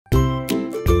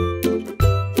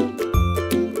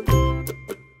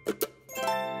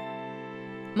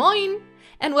Moin!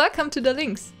 And welcome to the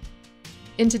links!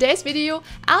 In today's video,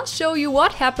 I'll show you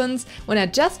what happens when I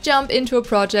just jump into a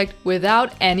project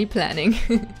without any planning.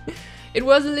 It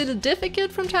was a little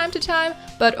difficult from time to time,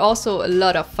 but also a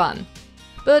lot of fun.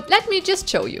 But let me just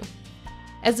show you.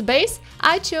 As a base,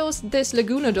 I chose this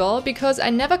Laguna doll because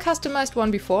I never customized one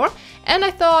before and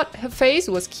I thought her face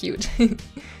was cute.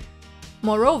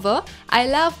 Moreover, I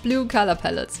love blue color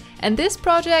palettes and this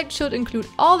project should include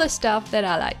all the stuff that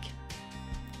I like.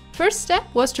 First step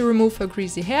was to remove her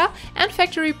greasy hair and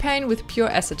factory paint with pure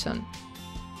acetone.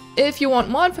 If you want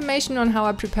more information on how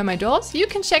I prepare my dolls, you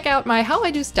can check out my How I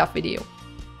Do Stuff video.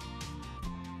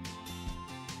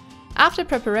 After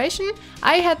preparation,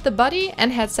 I had the body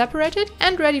and head separated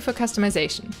and ready for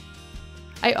customization.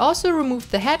 I also removed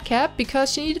the head cap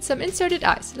because she needed some inserted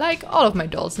eyes, like all of my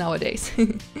dolls nowadays.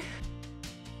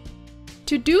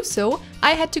 To do so,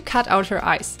 I had to cut out her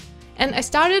eyes, and I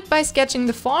started by sketching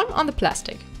the form on the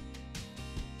plastic.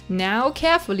 Now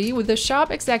carefully with a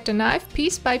sharp X-Acto knife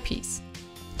piece by piece.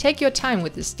 Take your time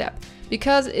with this step,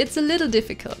 because it's a little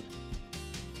difficult.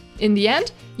 In the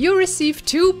end, you receive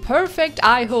two perfect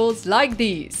eye holes like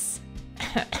these.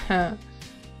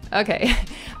 Okay,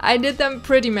 I did them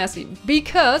pretty messy,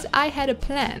 because I had a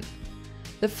plan.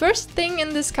 The first thing in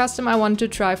this custom I wanted to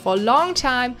try for a long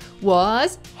time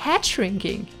was head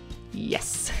shrinking.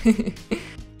 Yes!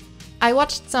 I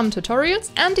watched some tutorials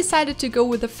and decided to go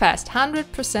with the fast 100%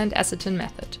 acetone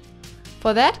method.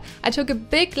 For that, I took a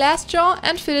big glass jar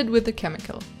and filled it with the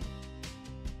chemical.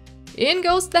 In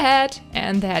goes the head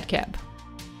and the head cap.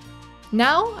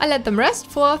 Now I let them rest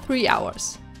for 3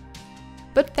 hours.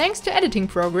 But thanks to editing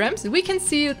programs, we can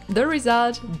see the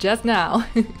result just now.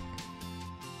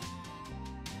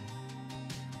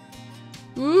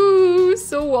 Ooh,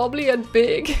 so wobbly and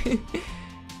big!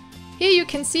 Here you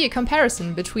can see a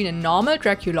comparison between a normal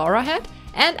Draculaura head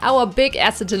and our big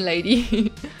acetone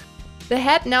lady. The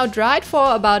head now dried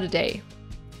for about a day.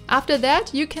 After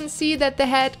that you can see that the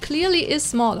head clearly is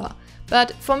smaller,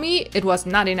 but for me it was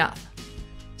not enough.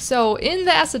 So in the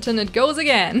acetone it goes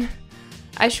again.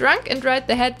 I shrunk and dried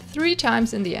the head 3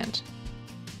 times in the end.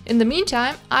 In the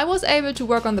meantime I was able to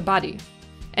work on the body.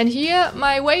 And here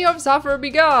my way of suffer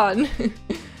began.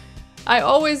 I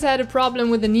always had a problem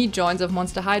with the knee joints of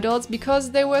Monster High dolls because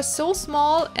they were so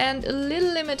small and a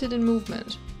little limited in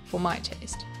movement, for my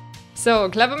taste. So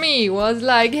clever me was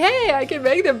like, hey, I can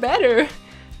make them better.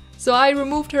 So I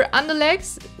removed her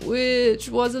underlegs, which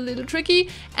was a little tricky,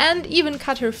 and even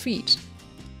cut her feet.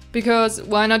 Because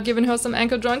why not giving her some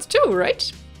ankle joints too,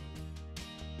 right?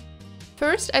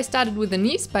 First, I started with the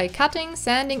knees by cutting,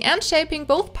 sanding and shaping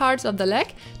both parts of the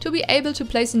leg to be able to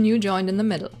place a new joint in the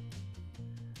middle.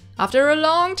 After a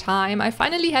long time, I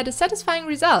finally had a satisfying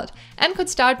result and could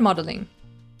start modeling.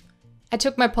 I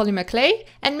took my polymer clay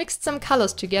and mixed some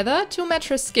colors together to match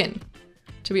her skin.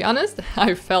 To be honest,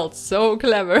 I felt so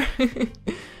clever.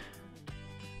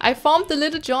 I formed the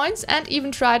little joints and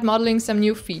even tried modeling some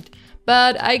new feet,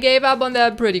 but I gave up on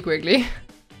that pretty quickly.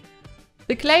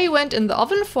 The clay went in the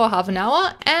oven for half an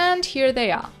hour and here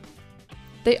they are.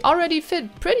 They already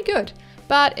fit pretty good,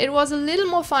 but it was a little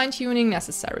more fine-tuning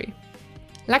necessary.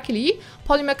 Luckily,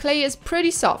 polymer clay is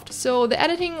pretty soft, so the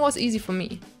editing was easy for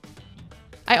me.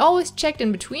 I always checked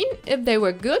in between if they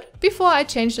were good before I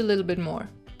changed a little bit more.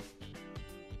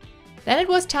 Then it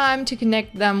was time to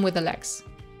connect them with the legs.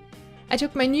 I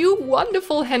took my new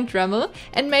wonderful hand Dremel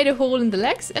and made a hole in the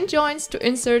legs and joints to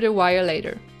insert a wire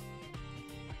later.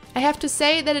 I have to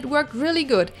say that it worked really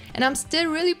good and I'm still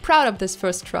really proud of this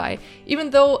first try, even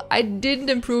though I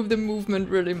didn't improve the movement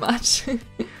really much.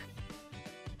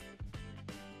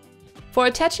 For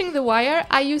attaching the wire,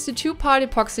 I used a 2-part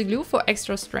epoxy glue for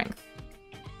extra strength.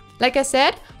 Like I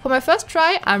said, for my first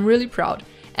try, I'm really proud,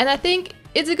 and I think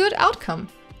it's a good outcome.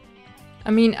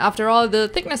 I mean, after all, the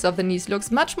thickness of the knees looks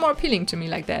much more appealing to me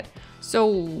like that.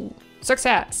 So,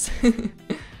 success!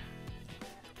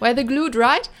 Where the glue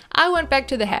dried, I went back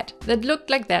to the head, that looked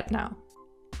like that now.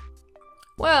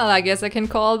 Well, I guess I can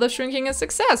call the shrinking a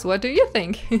success, what do you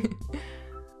think?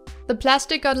 The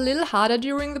plastic got a little harder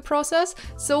during the process,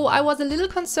 so I was a little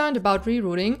concerned about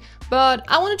rerouting, but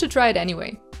I wanted to try it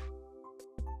anyway.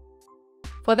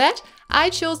 For that, I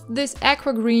chose this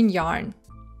aqua green yarn.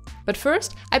 But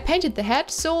first, I painted the head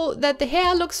so that the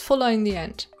hair looks fuller in the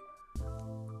end.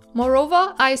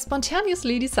 Moreover, I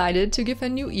spontaneously decided to give her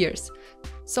new ears,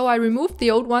 so I removed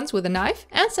the old ones with a knife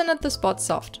and sanded the spots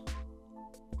soft.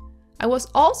 I was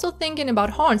also thinking about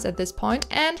horns at this point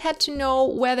and had to know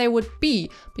where they would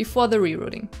be before the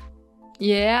rerouting.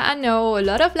 Yeah, I know, a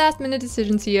lot of last minute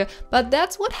decisions here, but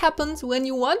that's what happens when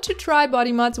you want to try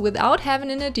body mods without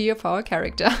having an idea of our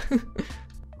character.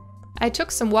 I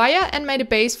took some wire and made a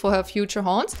base for her future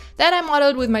horns that I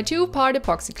modeled with my 2-part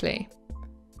epoxy clay.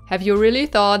 Have you really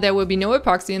thought there will be no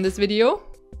epoxy in this video?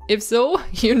 If so,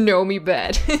 you know me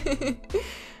bad.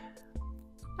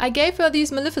 I gave her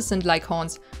these Maleficent-like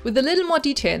horns with a little more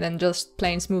detail than just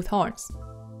plain smooth horns.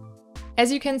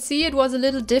 As you can see, it was a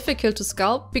little difficult to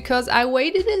sculpt because I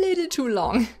waited a little too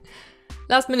long.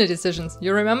 Last minute decisions,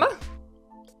 you remember?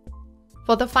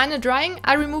 For the final drying,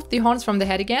 I removed the horns from the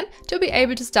head again to be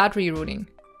able to start rerouting.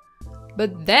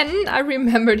 But then I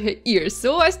remembered her ears,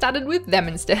 so I started with them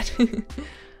instead.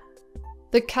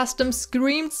 The custom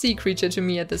screamed sea creature to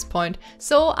me at this point,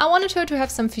 so I wanted her to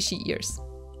have some fishy ears.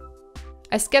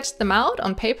 I sketched them out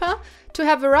on paper to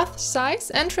have a rough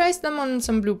size and traced them on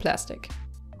some blue plastic.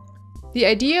 The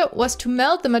idea was to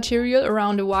melt the material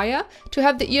around the wire to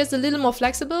have the ears a little more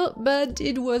flexible, but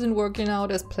it wasn't working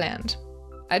out as planned.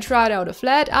 I tried out a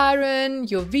flat iron,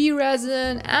 UV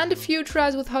resin and a few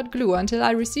tries with hot glue until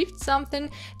I received something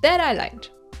that I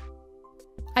liked.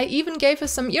 I even gave her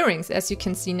some earrings, as you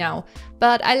can see now,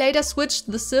 but I later switched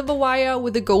the silver wire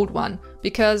with the gold one,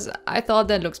 because I thought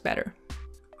that looks better.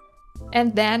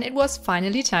 And then it was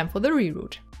finally time for the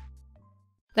reroute.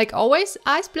 Like always,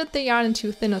 I split the yarn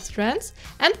into thinner strands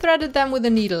and threaded them with a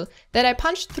needle that I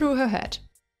punched through her head.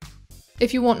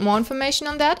 If you want more information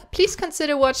on that, please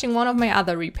consider watching one of my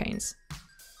other repaints.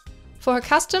 For her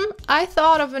custom, I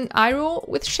thought of an eye roll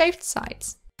with shaved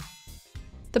sides.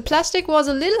 The plastic was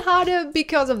a little harder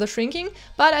because of the shrinking,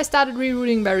 but I started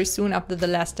rerouting very soon after the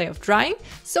last day of drying,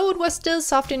 so it was still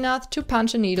soft enough to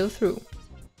punch a needle through.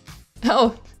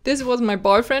 Oh, this was my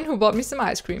boyfriend who bought me some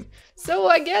ice cream, so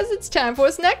I guess it's time for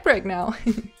a snack break now.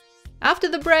 After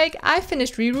the break, I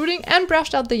finished rerouting and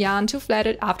brushed out the yarn to flat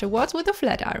it afterwards with a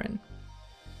flat iron.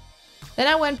 Then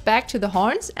I went back to the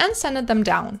horns and sanded them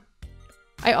down.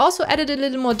 I also added a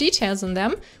little more details on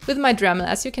them with my Dremel,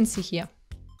 as you can see here.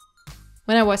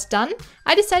 When I was done,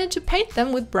 I decided to paint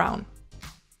them with brown.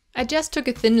 I just took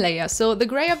a thin layer, so the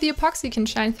grey of the epoxy can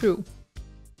shine through.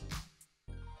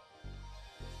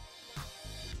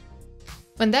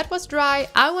 When that was dry,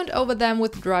 I went over them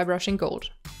with dry brushing gold.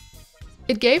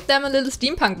 It gave them a little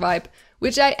steampunk vibe,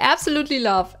 which I absolutely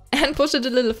love, and pushed it a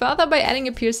little further by adding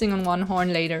a piercing on one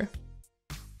horn later.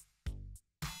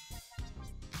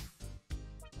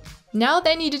 Now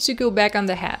they needed to go back on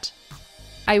the head.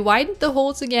 I widened the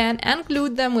holes again and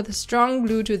glued them with a strong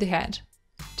glue to the head.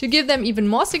 To give them even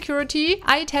more security,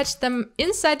 I attached them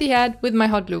inside the head with my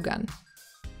hot glue gun.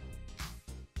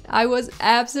 I was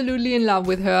absolutely in love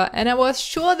with her and I was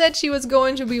sure that she was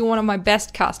going to be one of my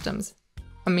best customs.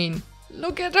 I mean,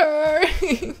 look at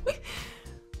her!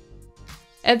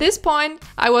 At this point,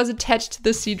 I was attached to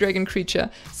the sea dragon creature,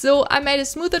 so I made a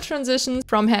smoother transition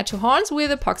from head to horns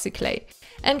with epoxy clay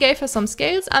and gave her some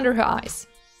scales under her eyes.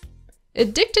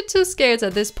 Addicted to scales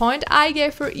at this point, I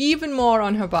gave her even more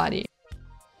on her body.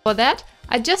 For that,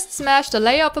 I just smashed a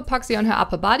layer of epoxy on her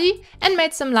upper body and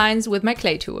made some lines with my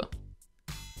clay tool.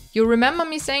 You remember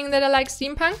me saying that I like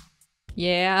steampunk?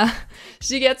 Yeah,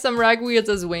 she gets some rag wheels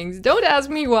as wings, don't ask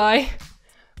me why.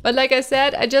 But like I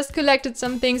said, I just collected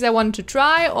some things I wanted to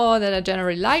try or that I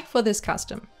generally like for this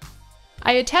custom.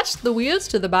 I attached the wheels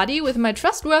to the body with my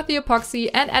trustworthy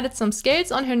epoxy and added some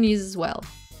scales on her knees as well.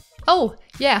 Oh,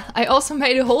 yeah, I also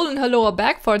made a hole in her lower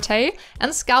back for a tail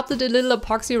and sculpted a little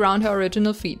epoxy around her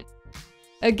original feet.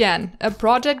 Again, a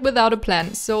project without a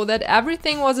plan, so that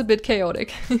everything was a bit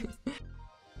chaotic.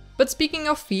 But speaking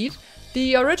of feet,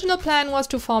 the original plan was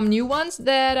to form new ones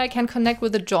that I can connect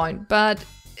with a joint, but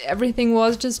everything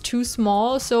was just too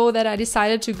small, so that I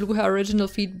decided to glue her original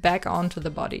feet back onto the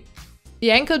body.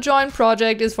 The ankle joint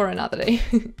project is for another day.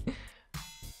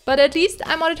 But at least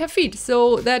I modded her feet,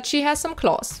 so that she has some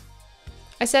claws.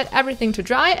 I set everything to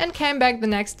dry and came back the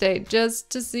next day just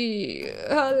to see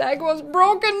her leg was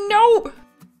broken. No!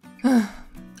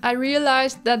 I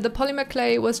realized that the polymer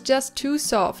clay was just too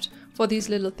soft for these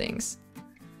little things.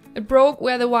 It broke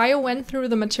where the wire went through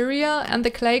the material and the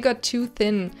clay got too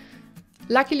thin.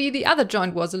 Luckily the other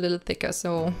joint was a little thicker,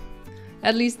 so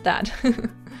at least that.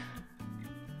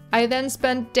 I then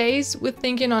spent days with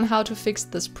thinking on how to fix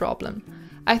this problem.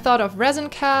 I thought of resin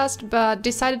cast, but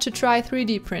decided to try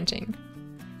 3D printing.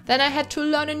 Then I had to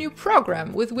learn a new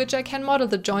program with which I can model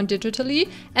the joint digitally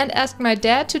and asked my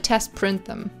dad to test print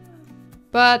them.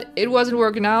 But it wasn't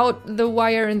working out, the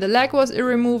wire in the leg was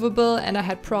irremovable and I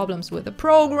had problems with the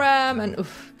program and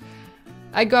oof.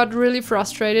 I got really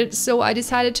frustrated, so I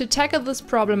decided to tackle this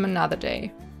problem another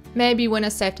day. Maybe when I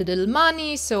saved a little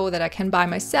money so that I can buy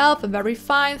myself a very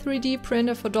fine 3D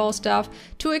printer for doll stuff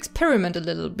to experiment a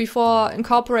little before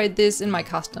incorporate this in my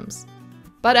customs.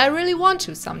 But I really want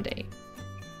to someday.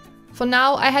 For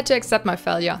now, I had to accept my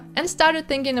failure and started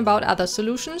thinking about other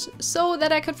solutions so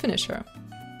that I could finish her.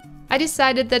 I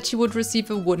decided that she would receive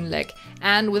a wooden leg,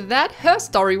 and with that, her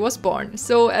story was born.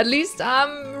 So at least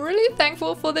I'm really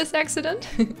thankful for this accident.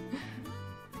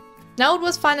 Now it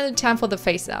was finally time for the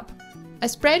face up. I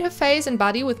sprayed her face and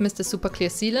body with Mr. Super Clear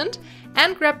Sealant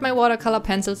and grabbed my watercolor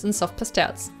pencils in soft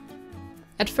pastels.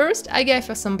 At first, I gave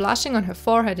her some blushing on her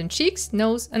forehead and cheeks,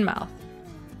 nose and mouth.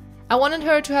 I wanted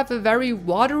her to have a very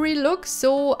watery look,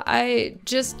 so I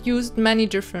just used many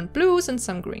different blues and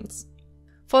some greens.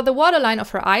 For the waterline of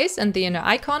her eyes and the inner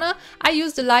eye corner, I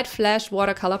used a light flash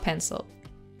watercolor pencil.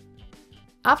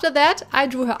 After that, I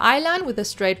drew her eyeline with a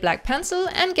straight black pencil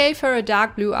and gave her a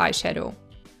dark blue eyeshadow.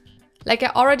 Like I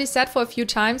already said for a few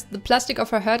times, the plastic of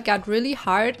her head got really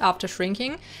hard after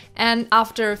shrinking, and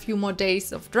after a few more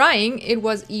days of drying, it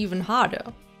was even harder.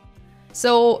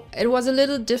 So it was a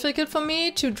little difficult for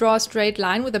me to draw a straight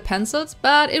line with the pencils,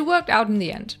 but it worked out in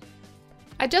the end.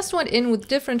 I just went in with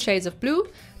different shades of blue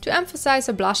to emphasize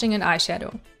her blushing and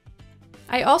eyeshadow.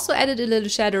 I also added a little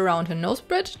shadow around her nose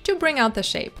bridge to bring out the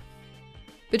shape.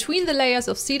 Between the layers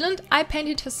of sealant, I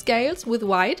painted her scales with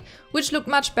white, which looked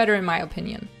much better in my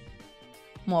opinion.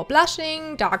 More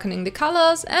blushing, darkening the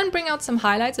colors, and bring out some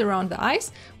highlights around the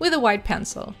eyes with a white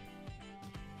pencil.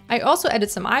 I also added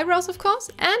some eyebrows, of course,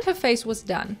 and her face was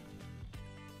done.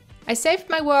 I saved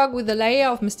my work with a layer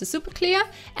of Mr. Super Clear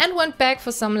and went back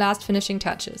for some last finishing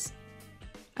touches.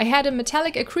 I had a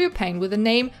metallic acrylic paint with the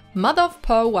name Mother of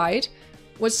Pearl White,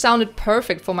 which sounded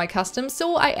perfect for my custom,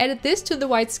 so I added this to the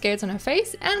white scales on her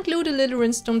face and glued a little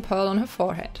rhinestone pearl on her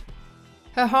forehead.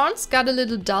 Her horns got a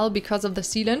little dull because of the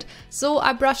sealant, so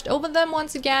I brushed over them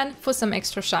once again for some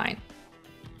extra shine.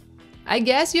 I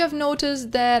guess you have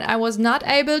noticed that I was not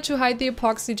able to hide the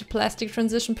epoxy to plastic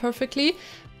transition perfectly,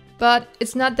 but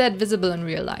it's not that visible in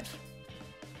real life.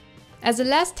 As a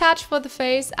last touch for the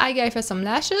face, I gave her some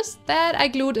lashes that I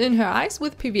glued in her eyes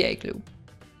with PVA glue.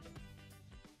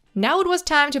 Now it was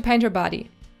time to paint her body.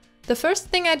 The first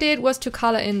thing I did was to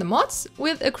color in the mods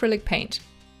with acrylic paint.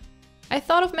 I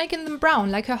thought of making them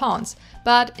brown like her horns,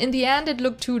 but in the end it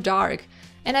looked too dark,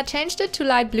 and I changed it to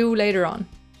light blue later on.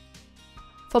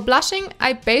 For blushing,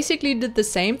 I basically did the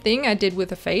same thing I did with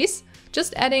her face,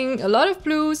 just adding a lot of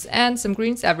blues and some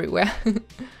greens everywhere.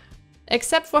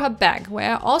 Except for her back,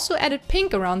 where I also added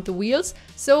pink around the wheels,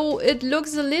 so it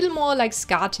looks a little more like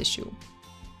scar tissue.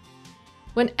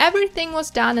 When everything was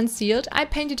done and sealed, I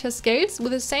painted her scales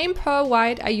with the same pearl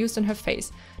white I used on her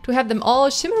face, to have them all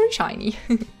shimmery shiny.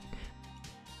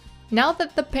 Now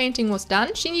that the painting was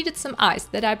done, she needed some eyes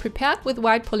that I prepared with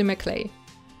white polymer clay.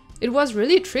 It was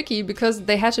really tricky because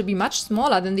they had to be much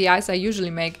smaller than the eyes I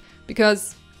usually make,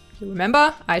 because, you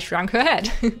remember, I shrunk her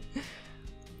head.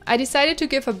 I decided to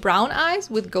give her brown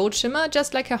eyes with gold shimmer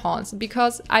just like her horns,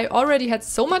 because I already had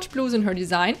so much blues in her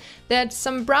design that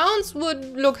some browns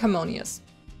would look harmonious.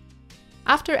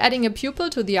 After adding a pupil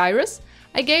to the iris,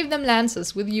 I gave them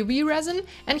lenses with UV resin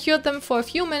and cured them for a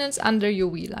few minutes under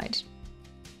UV light.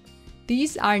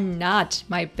 These are not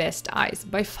my best eyes,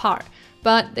 by far,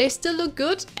 but they still look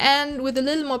good, and with a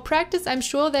little more practice I'm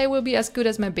sure they will be as good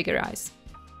as my bigger eyes.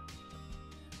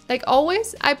 Like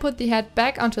always, I put the head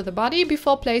back onto the body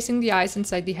before placing the eyes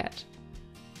inside the head.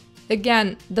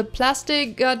 Again, the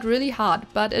plastic got really hard,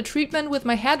 but a treatment with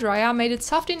my hairdryer made it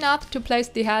soft enough to place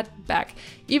the head back,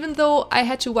 even though I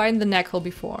had to widen the neck hole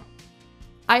before.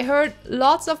 I heard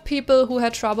lots of people who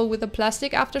had trouble with the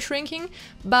plastic after shrinking,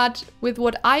 but with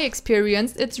what I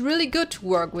experienced, it's really good to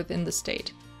work with in the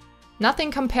state.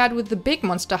 Nothing compared with the big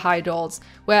Monster High dolls,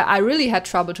 where I really had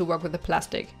trouble to work with the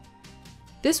plastic.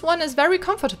 This one is very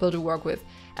comfortable to work with,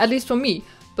 at least for me,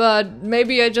 but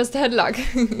maybe I just had luck.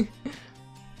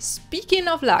 Speaking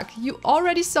of luck, you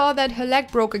already saw that her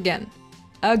leg broke again.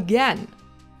 Again!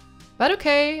 But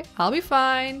okay, I'll be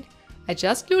fine. I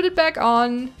just glued it back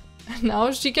on. Now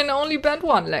she can only bend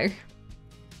one leg.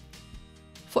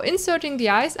 For inserting the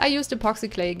eyes, I used epoxy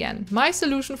clay again, my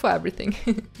solution for everything.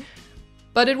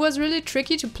 But it was really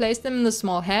tricky to place them in the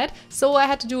small head, so I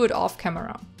had to do it off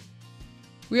camera.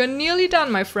 We are nearly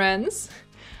done, my friends.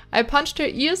 I punched her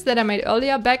ears that I made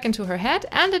earlier back into her head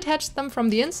and attached them from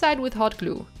the inside with hot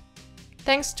glue.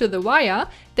 Thanks to the wire,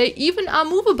 they even are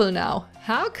movable now.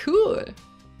 How cool!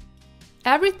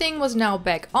 Everything was now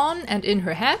back on and in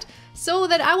her head, so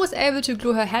that I was able to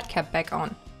glue her head cap back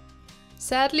on.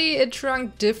 Sadly, it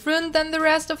shrunk different than the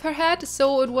rest of her head,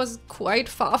 so it was quite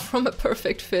far from a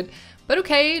perfect fit. But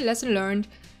okay, lesson learned.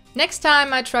 Next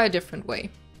time I try a different way.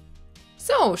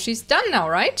 So, she's done now,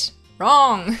 right?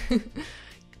 Wrong!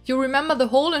 You remember the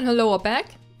hole in her lower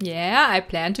back? Yeah, I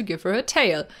planned to give her a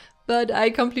tail, but I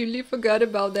completely forgot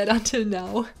about that until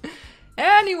now.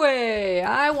 Anyway,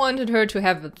 I wanted her to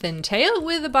have a thin tail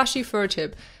with a bushy fur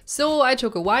tip, so I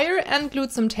took a wire and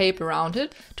glued some tape around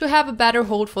it to have a better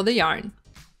hold for the yarn.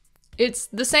 It's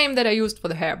the same that I used for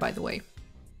the hair, by the way.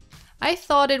 I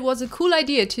thought it was a cool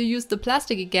idea to use the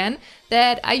plastic again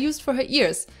that I used for her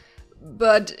ears,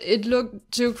 but it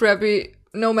looked too crappy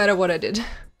no matter what I did.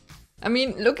 I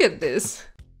mean, look at this.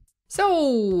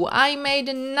 So I made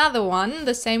another one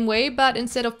the same way, but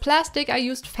instead of plastic I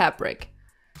used fabric.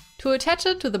 To attach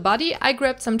it to the body, I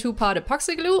grabbed some 2-part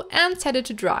epoxy glue and set it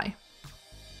to dry.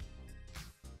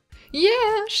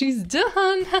 Yeah, she's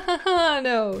done!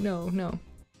 No.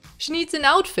 She needs an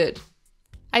outfit.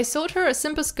 I sewed her a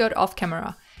simple skirt off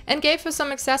camera and gave her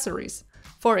some accessories.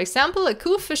 For example, a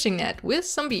cool fishing net with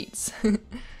some beads.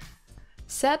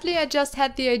 Sadly, I just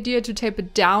had the idea to tape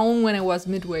it down when I was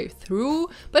midway through,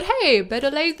 but hey, better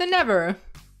late than never.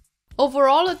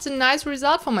 Overall, it's a nice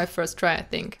result for my first try, I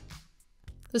think.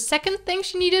 The second thing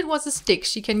she needed was a stick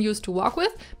she can use to walk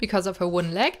with because of her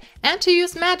wooden leg, and to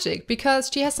use magic because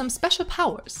she has some special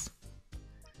powers.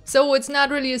 So it's not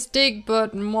really a stick,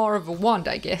 but more of a wand,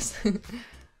 I guess.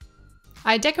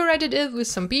 I decorated it with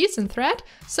some beads and thread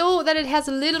so that it has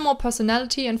a little more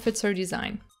personality and fits her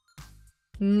design.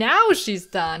 Now she's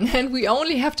done and we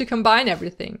only have to combine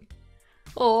everything.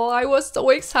 Oh, I was so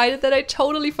excited that I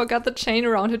totally forgot the chain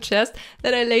around her chest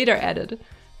that I later added.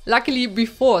 Luckily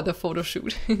before the photo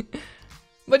shoot.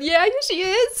 But yeah, here she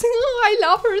is! I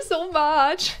love her so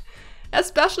much!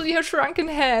 Especially her shrunken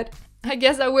head. I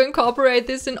guess I will incorporate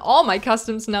this in all my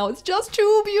customs now, it's just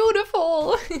too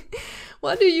beautiful!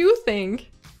 What do you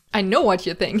think? I know what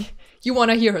you think. You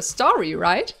wanna hear her story,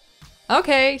 right?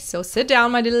 Okay, so sit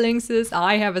down, my little lynxes,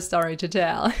 I have a story to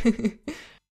tell.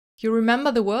 You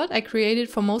remember the world I created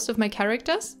for most of my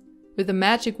characters? With a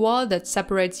magic wall that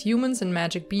separates humans and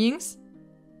magic beings?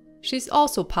 She's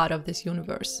also part of this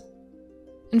universe.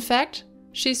 In fact,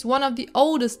 she's one of the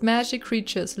oldest magic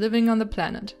creatures living on the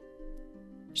planet.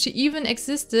 She even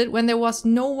existed when there was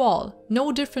no wall,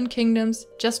 no different kingdoms,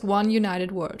 just one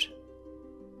united world.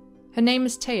 Her name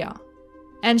is Theia,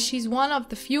 and she's one of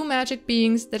the few magic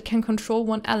beings that can control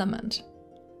one element.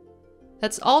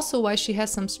 That's also why she has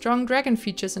some strong dragon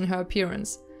features in her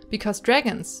appearance, because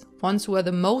dragons once were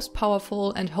the most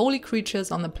powerful and holy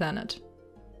creatures on the planet.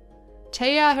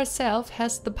 Theia herself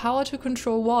has the power to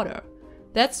control water.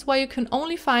 That's why you can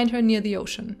only find her near the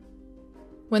ocean.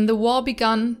 When the war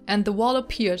began and the wall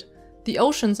appeared, the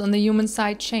oceans on the human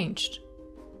side changed.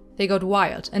 They got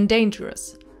wild and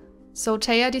dangerous. So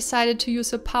Theia decided to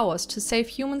use her powers to save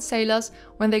human sailors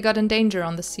when they got in danger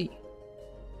on the sea.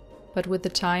 But with the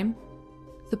time,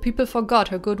 the people forgot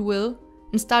her goodwill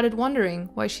and started wondering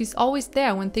why she's always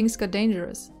there when things got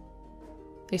dangerous.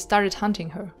 They started hunting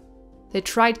her. They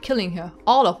tried killing her,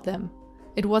 all of them.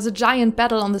 It was a giant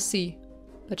battle on the sea,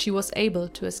 but she was able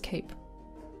to escape.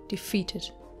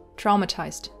 Defeated,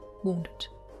 traumatized, wounded.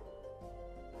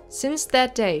 Since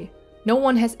that day, no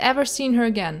one has ever seen her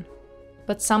again,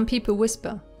 but some people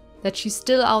whisper that she's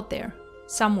still out there,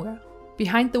 somewhere,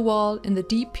 behind the wall in the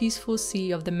deep peaceful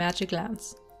sea of the magic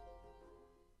lands.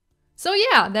 So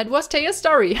yeah, that was Theia's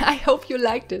story. I hope you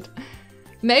liked it.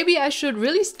 Maybe I should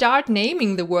really start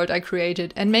naming the world I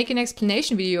created and make an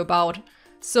explanation video about,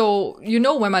 so you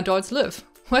know where my dolls live.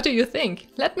 What do you think?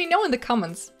 Let me know in the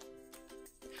comments.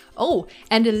 Oh,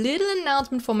 and a little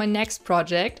announcement for my next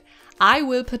project. I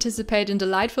will participate in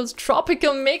Delightful's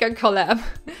Tropical Mega Collab.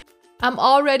 I'm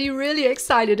already really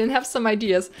excited and have some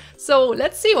ideas, so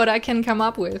let's see what I can come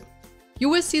up with. You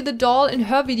will see the doll in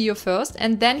her video first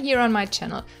and then here on my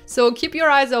channel, so keep your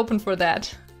eyes open for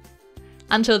that.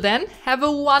 Until then, have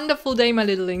a wonderful day, my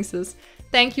little lynxes.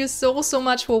 Thank you so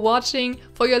much for watching,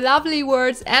 for your lovely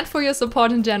words and for your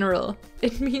support in general.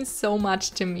 It means so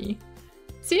much to me.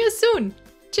 See you soon.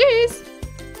 Tschüss!